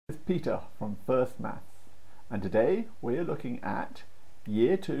It's Peter from First Maths, and today we're looking at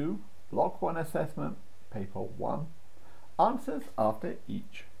Year 2, Block 1 Assessment, Paper 1, answers after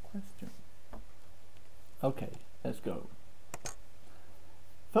each question. Okay, let's go.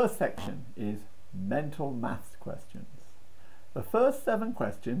 First section is mental maths questions. The first 7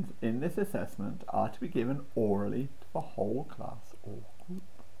 questions in this assessment are to be given orally to the whole class or group.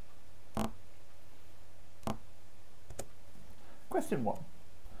 Question 1.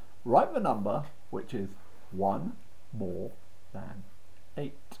 Write the number which is 1 more than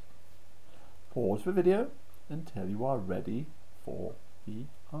 8. Pause the video until you are ready for the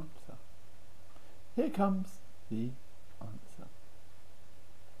answer. Here comes the answer.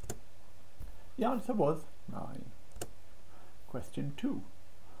 The answer was 9. Question 2.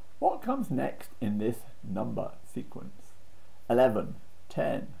 What comes next in this number sequence? 11,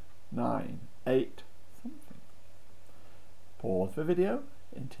 10, 9, 8, something. Pause the video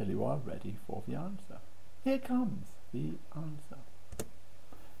until you are ready for the answer. Here comes the answer.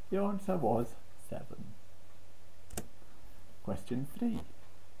 The answer was 7. Question 3.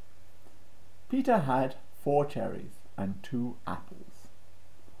 Peter had 4 cherries and 2 apples.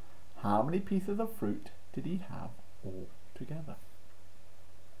 How many pieces of fruit did he have all together?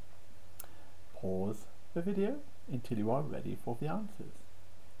 Pause the video until you are ready for the answers.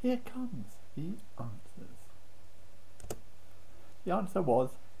 Here comes the answers. The answer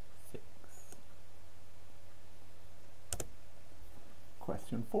was 6.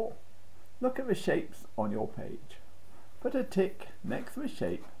 Question 4. Look at the shapes on your page. Put a tick next to the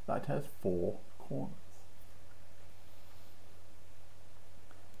shape that has 4 corners.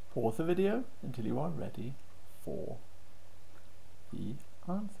 Pause the video until you are ready for the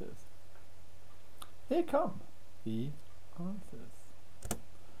answers. Here come the answers.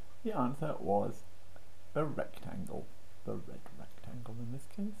 The answer was a rectangle. The red rectangle in this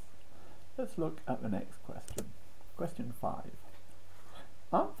case. Let's look at the next question. Question 5.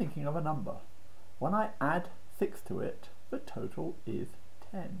 I'm thinking of a number. When I add 6 to it, the total is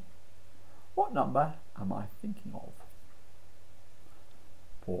 10. What number am I thinking of?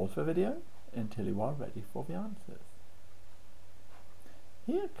 Pause the video until you are ready for the answers.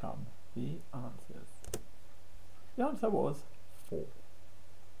 Here come the answers. The answer was 4.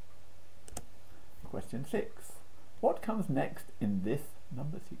 Question 6. What comes next in this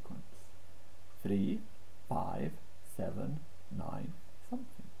number sequence? 3, 5, 7, 9,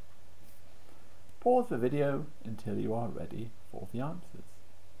 something. Pause the video until you are ready for the answers.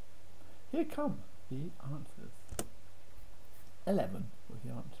 Here come the answers. 11 was the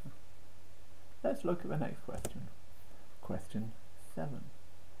answer. Let's look at the next question. Question 7.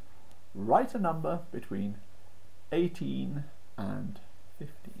 Write a number between 18 and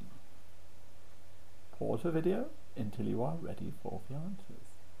 15. Pause the video until you are ready for the answers.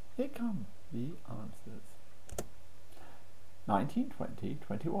 Here come the answers. 19, 20,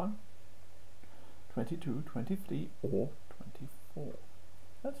 21, 22, 23 or 24.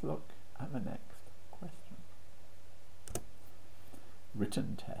 Let's look at the next question.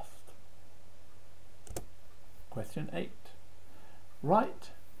 Written test. Question 8. Write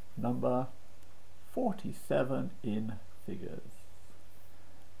number 47 in figures.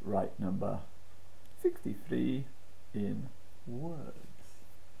 Write number 63 in words.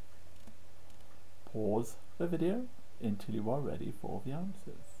 Pause the video until you are ready for the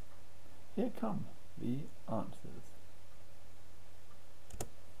answers. Here come the answers.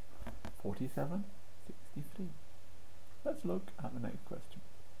 47, 63. Let's look at the next question.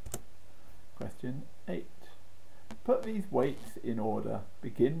 Question 8. Put these weights in order.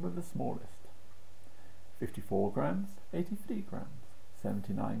 Begin with the smallest. 54 grams, 83 grams,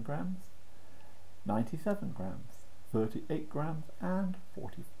 79 grams, 97 grams, 38 grams and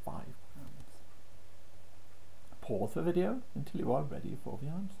 45 grams. Pause the video until you are ready for the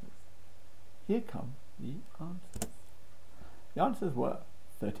answers. Here come the answers. The answers were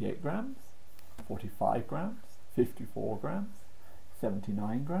 38 grams, 45 grams, 54 grams,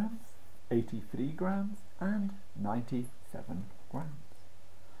 79 grams, 83 grams and 97 grams.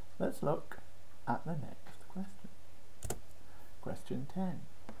 Let's look at the next question. Question 10.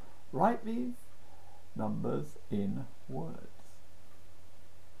 Write these numbers in words.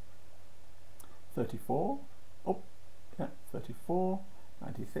 34,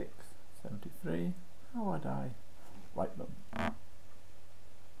 96, 73. How would I write them?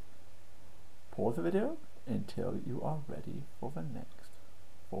 Pause the video until you are ready for the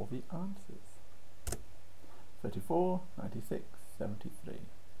answers. 34, 96, 73.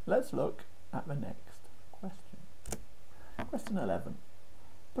 Let's look at the next question. Question 11.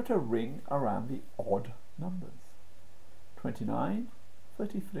 Put a ring around the odd numbers. 29,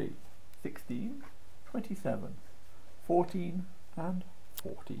 33, 16, 27, 14 and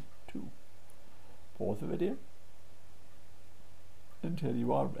 42. Pause the video until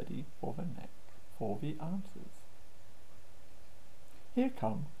you are ready for the answers. Here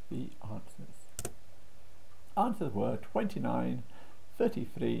come the answers. Answers were 29,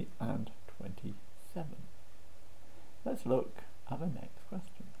 33 and 27. Let's look at the next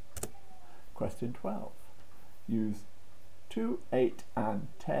question. Question 12. Use 2, 8 and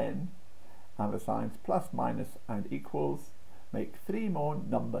 10 and the signs plus, minus and equals. Make 3 more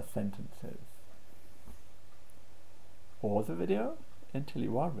number sentences. Pause the video until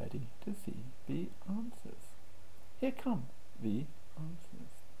you are ready to see the answers. Here come the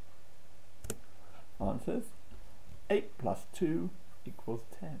answers. Answers: 8 plus 2 equals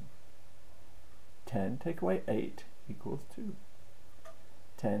 10. 10 take away 8 equals 2.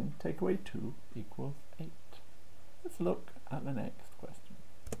 10 take away 2 equals 8. Let's look at the next question.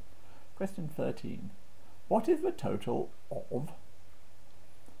 Question 13. What is the total of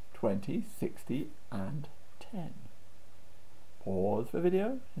 20, 60 and 10? Pause the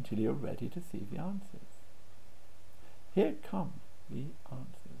video until you're ready to see the answers. Here come the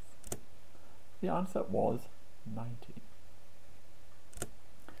answers. The answer was 90.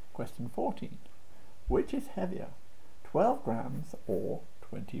 Question 14. Which is heavier, 12 grams or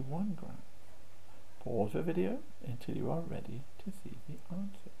 21 grams? Pause the video until you are ready to see the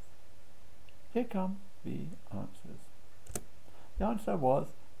answers. Here come the answers. The answer was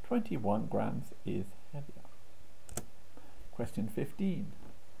 21 grams is heavier. Question 15.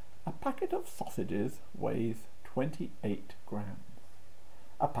 A packet of sausages weighs 28 grams.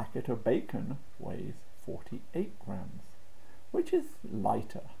 A packet of bacon weighs 48 grams. Which is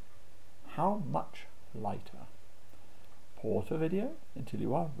lighter? How much lighter? Pause the video until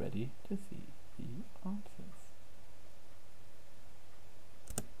you are ready to see the answers.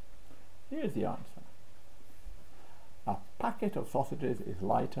 Here's the answer. A packet of sausages is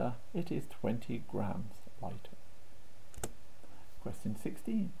lighter. It is 20 grams lighter. Question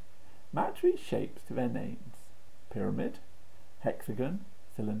 16. Match these shapes to their names: pyramid, hexagon,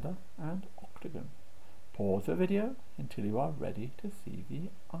 cylinder and octagon. Pause the video until you are ready to see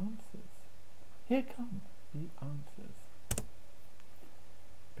the answers. Here come the answers.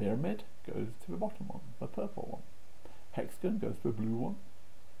 Pyramid goes to the bottom one, the purple one. Hexagon goes to the blue one.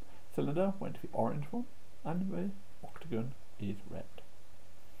 Cylinder went to the orange one, and the octagon is red.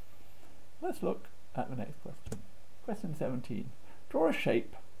 Let's look at the next question. Question 17. Draw a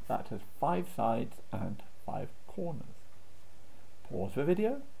shape that has 5 sides and 5 corners. Pause the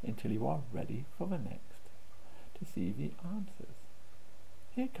video until you are ready for the next to see the answers.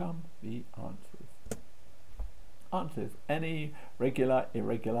 Here come the answers. Answers: any regular,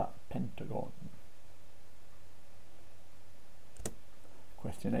 irregular pentagon.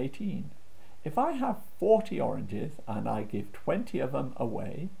 Question 18. If I have 40 oranges and I give 20 of them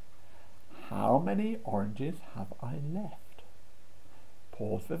away, how many oranges have I left?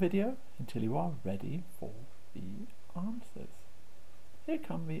 Pause the video until you are ready for the answers. Here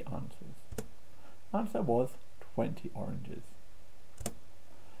come the answers. Answer was 20 oranges.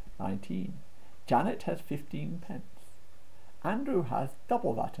 19. Janet has 15 pence. Andrew has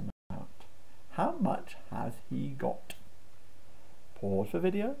double that amount. How much has he got? Pause the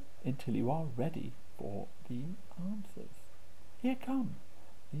video until you are ready for the answers. Here come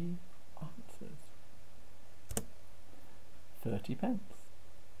the answers. 30 pence.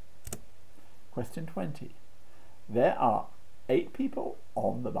 Question 20. There are 8 people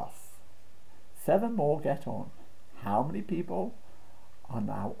on the bus. 7 more get on. How many people are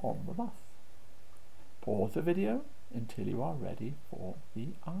now on the bus? Pause the video until you are ready for the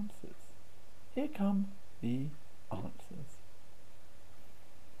answers. Here come the answers.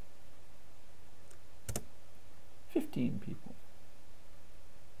 15 people.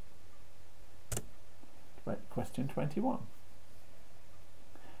 Question 21.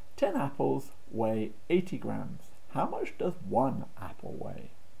 10 apples weigh 80 grams. How much does 1 apple weigh?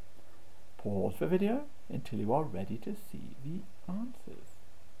 Pause the video until you are ready to see the answers.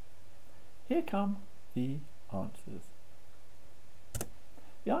 Here come the answers.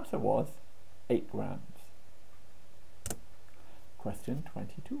 The answer was 8 grams. Question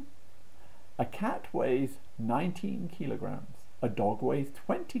 22. A cat weighs 19 kilograms. A dog weighs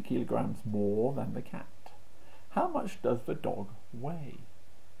 20 kilograms more than the cat. How much does the dog weigh?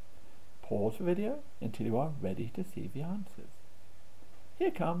 Pause the video until you are ready to see the answers.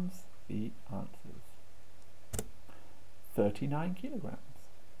 Here comes the answers. 39 kilograms.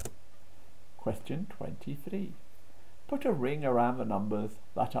 Question 23. Put a ring around the numbers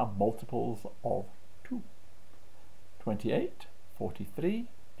that are multiples of 2. 28, 43,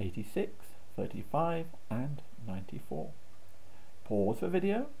 86, 35 and 94. Pause the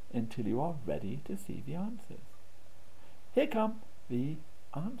video until you are ready to see the answers. Here come the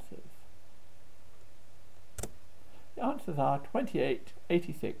answers. The answers are 28,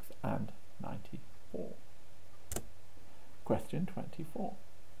 86 and 94. Question 24.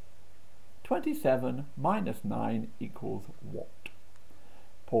 27 minus 9 equals what?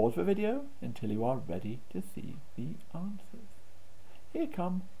 Pause the video until you are ready to see the answers. Here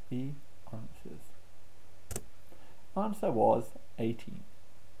come the answers. Answer was 18.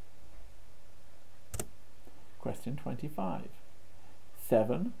 Question 25.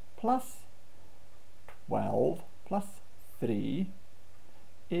 7 plus 12 plus 3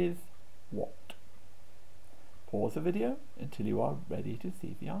 is what? Pause the video until you are ready to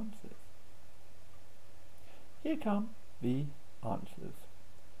see the answers. Here come the answers.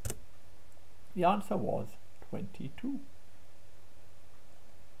 The answer was 22.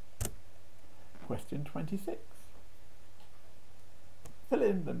 Question 26. Fill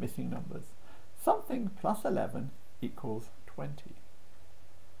in the missing numbers. Something plus 11 equals 20.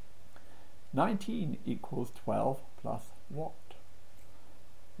 19 equals 12 plus what?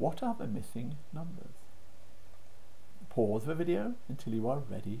 What are the missing numbers? Pause the video until you are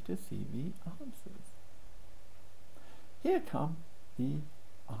ready to see the answers. Here come the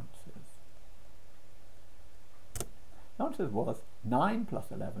answers. The answer was 9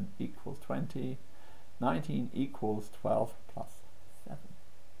 plus 11 equals 20. 19 equals 12 plus 7.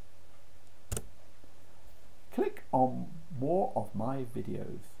 Click on more of my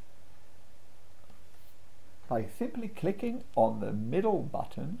videos by simply clicking on the middle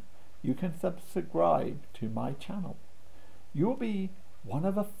button. You can subscribe to my channel. You'll be one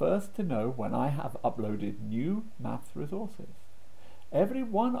of the first to know when I have uploaded new maths resources. Every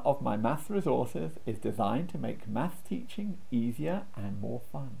one of my maths resources is designed to make maths teaching easier and more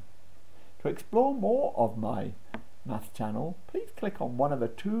fun. To explore more of my maths channel, please click on one of the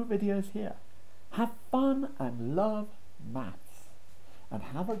 2 videos here. Have fun and love maths. And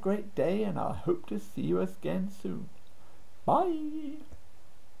have a great day, and I hope to see you again soon. Bye!